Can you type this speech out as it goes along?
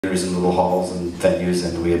in little halls and venues,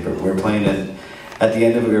 and we were playing at the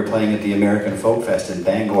end of it, we were playing at the American Folk Fest in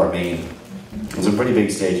Bangor, Maine. It was a pretty big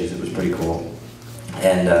stages, it was pretty cool.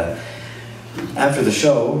 And after the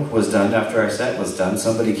show was done, after our set was done,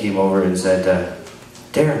 somebody came over and said,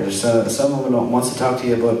 Darren, there's someone who wants to talk to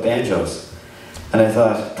you about banjos. And I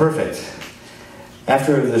thought, perfect.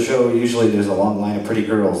 After the show, usually there's a long line of pretty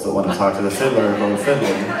girls that want to talk to the fiddler about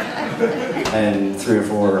fiddling, and 3 or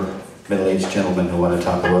 4 middle-aged gentlemen who want to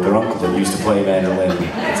talk about their uncle that used to play mandolin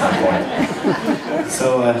at some point.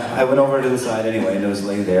 So I went over to the side anyway, and there was a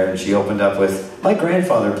lady there, and she opened up with, my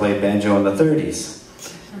grandfather played banjo in the 30s.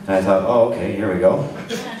 And I thought, oh, okay, here we go.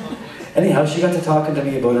 Anyhow, she got to talking to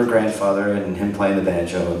me about her grandfather and him playing the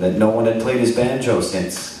banjo, and that no one had played his banjo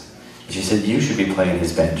since. And she said, you should be playing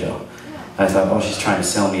his banjo. And I thought, oh, she's trying to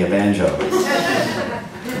sell me a banjo.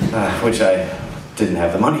 Which I didn't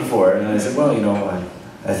have the money for. And I said, well, you know,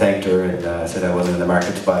 I thanked her and said I wasn't in the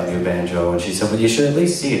market to buy a new banjo. And she said, well, you should at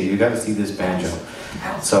least see it. You got to see this banjo.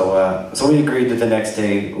 So we agreed that the next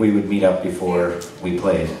day we would meet up before we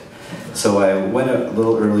played. So I went a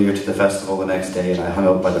little earlier to the festival the next day, and I hung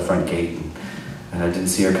out by the front gate, and I didn't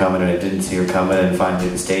see her coming, and I didn't see her coming, and finally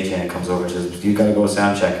the stagehand comes over and says, you gotta go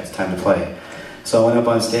sound check, it's time to play. So I went up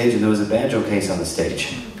on stage, and there was a banjo case on the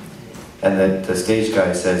stage. And the stage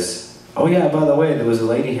guy says, oh yeah, by the way, there was a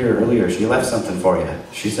lady here earlier, she left something for you.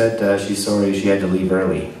 She said she's sorry she had to leave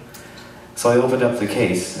early. So I opened up the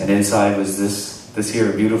case, and inside was this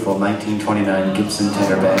here beautiful 1929 Gibson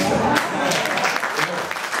tenor banjo.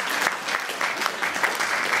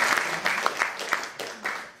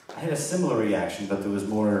 I had a similar reaction, but there was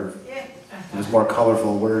more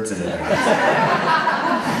colorful words in it.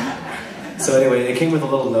 So anyway, it came with a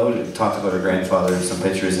little note. It talked about her grandfather and some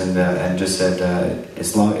pictures, and just said,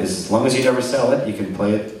 as long as you never sell it, you can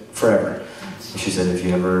play it forever. She said, if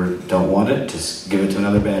you ever don't want it, just give it to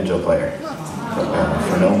another banjo player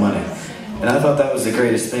for no money. And I thought that was the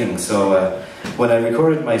greatest thing. So when I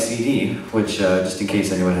recorded my CD, which just in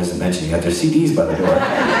case anyone hasn't mentioned yet, there's CDs by the door.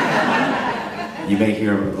 You may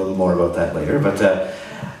hear a little more about that later, but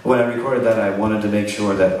when I recorded that, I wanted to make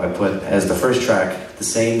sure that I put as the first track the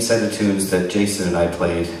same set of tunes that Jason and I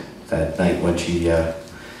played that night when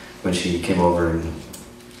she came over and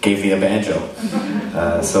gave me a banjo.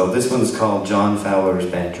 So this one's called John Fowler's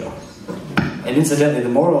Banjo. And incidentally, the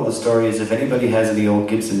moral of the story is if anybody has any old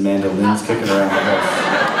Gibson mandolins kicking around the house,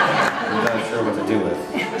 I'm not sure what to do with.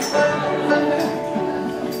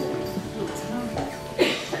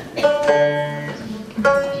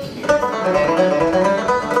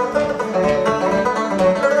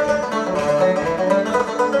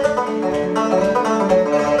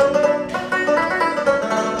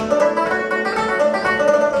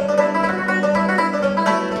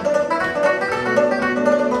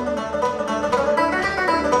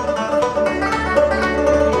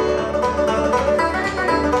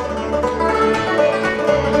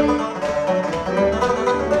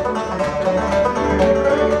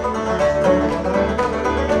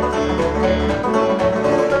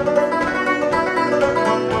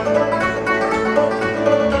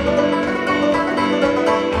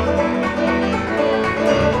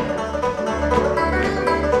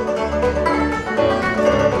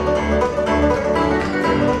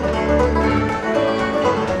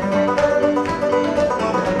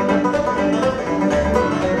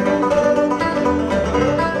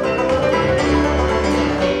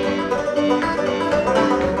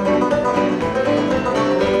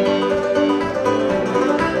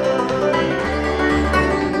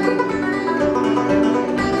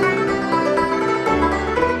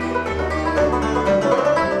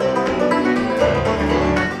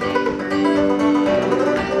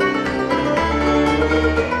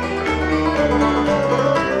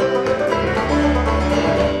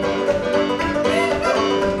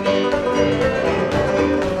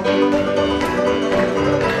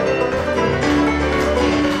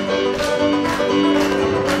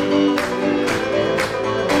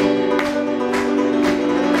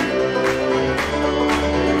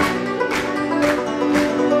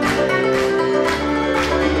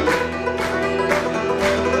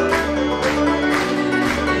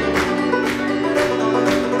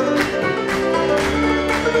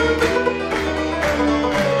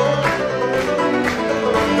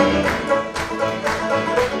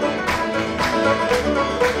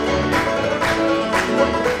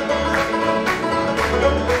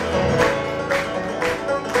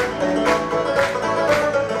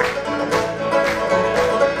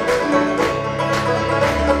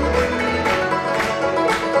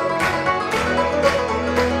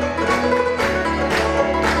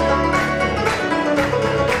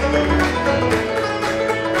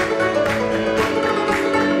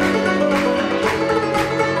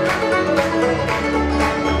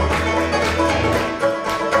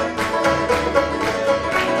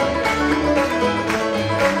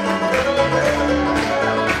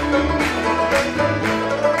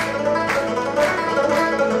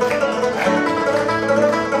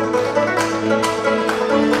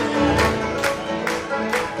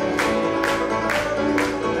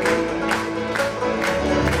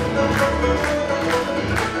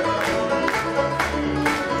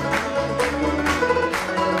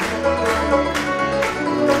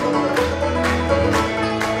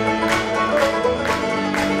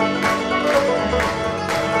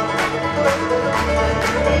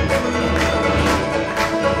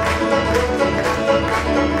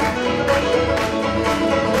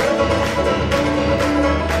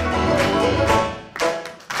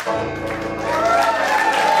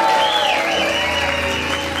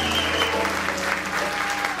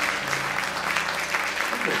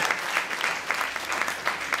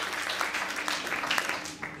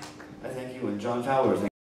 with John Fowler.